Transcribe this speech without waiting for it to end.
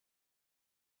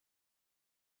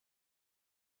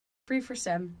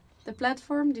PRE-for-CEM, the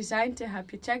platform designed to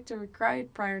help you check the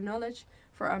required prior knowledge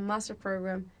for our master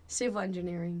program, Civil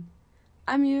Engineering.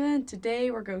 I'm Yue, and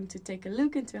today we're going to take a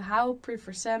look into how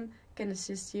PRE-for-CEM can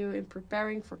assist you in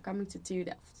preparing for coming to TU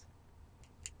Delft.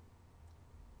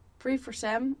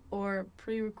 PRE-for-CEM, or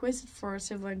Prerequisite for a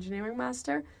Civil Engineering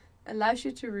Master, allows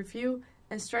you to review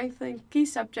and strengthen key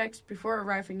subjects before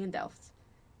arriving in Delft.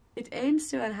 It aims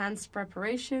to enhance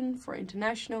preparation for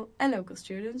international and local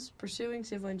students pursuing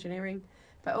civil engineering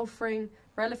by offering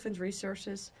relevant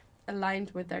resources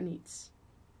aligned with their needs.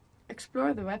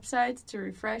 Explore the website to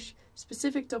refresh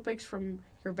specific topics from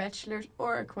your bachelor's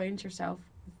or acquaint yourself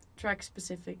with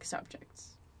track-specific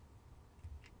subjects.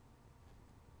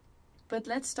 But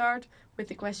let's start with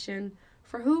the question,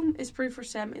 for whom is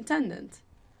PRE-for-CEM intended?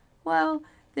 Well,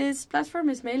 this platform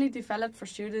is mainly developed for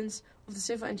students of the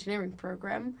civil engineering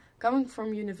program coming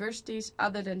from universities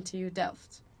other than TU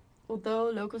Delft, although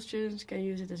local students can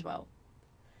use it as well.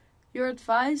 You're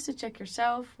advised to check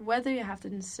yourself whether you have the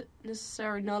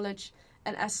necessary knowledge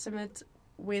and estimate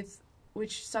with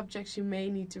which subjects you may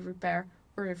need to prepare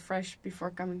or refresh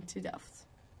before coming to Delft.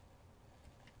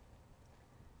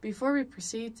 Before we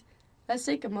proceed, let's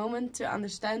take a moment to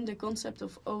understand the concept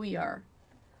of OER.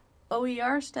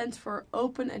 OER stands for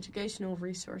Open Educational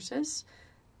Resources.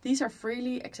 These are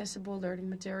freely accessible learning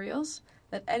materials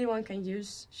that anyone can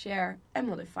use, share and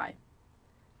modify.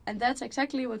 And that's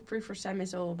exactly what PRE-for-CEM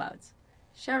is all about.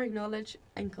 Sharing knowledge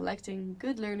and collecting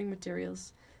good learning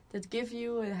materials that give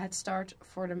you a head start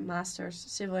for the Master's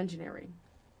Civil Engineering.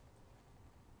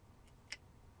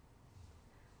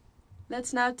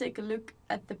 Let's now take a look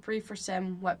at the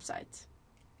PRE-for-CEM website.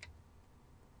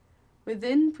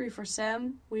 Within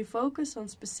PRE-for-CEM, we focus on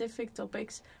specific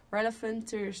topics relevant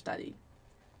to your study.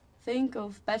 Think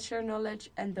of bachelor knowledge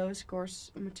and those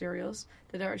course materials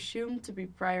that are assumed to be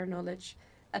prior knowledge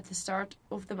at the start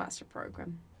of the master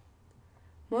program.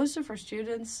 Most of our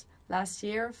students last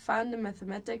year found the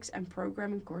mathematics and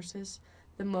programming courses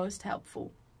the most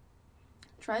helpful.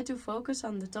 Try to focus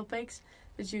on the topics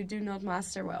that you do not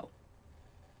master well.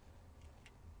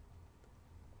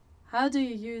 How do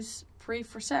you use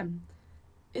PRE-for-CEM?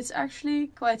 It's actually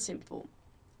quite simple.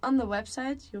 On the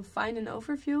website you'll find an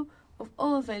overview of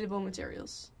all available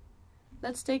materials.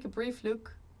 Let's take a brief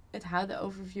look at how the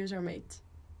overviews are made.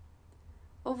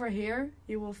 Over here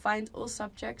you will find all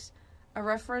subjects, a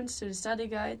reference to the study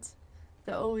guide,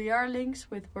 the OER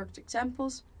links with worked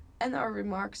examples and our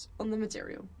remarks on the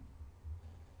material.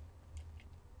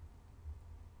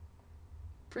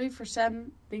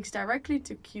 PRE-for-CEM links directly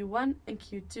to Q1 and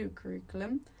Q2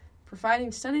 curriculum,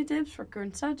 providing study tips for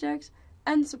current subjects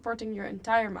and supporting your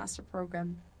entire master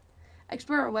program.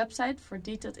 Explore our website for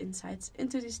detailed insights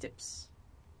into these tips.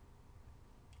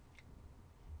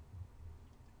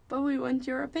 But we want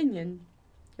your opinion.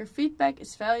 Your feedback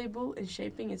is valuable in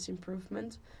shaping its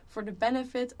improvement for the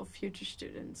benefit of future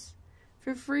students.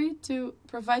 Feel free to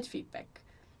provide feedback.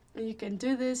 And you can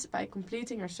do this by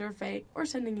completing our survey or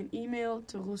sending an email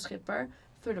to Roel Schipper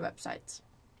through the website.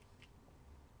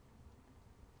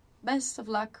 Best of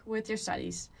luck with your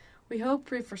studies. We hope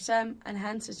PRE-for-CEM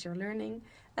enhances your learning,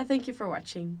 and thank you for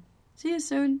watching. See you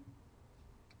soon!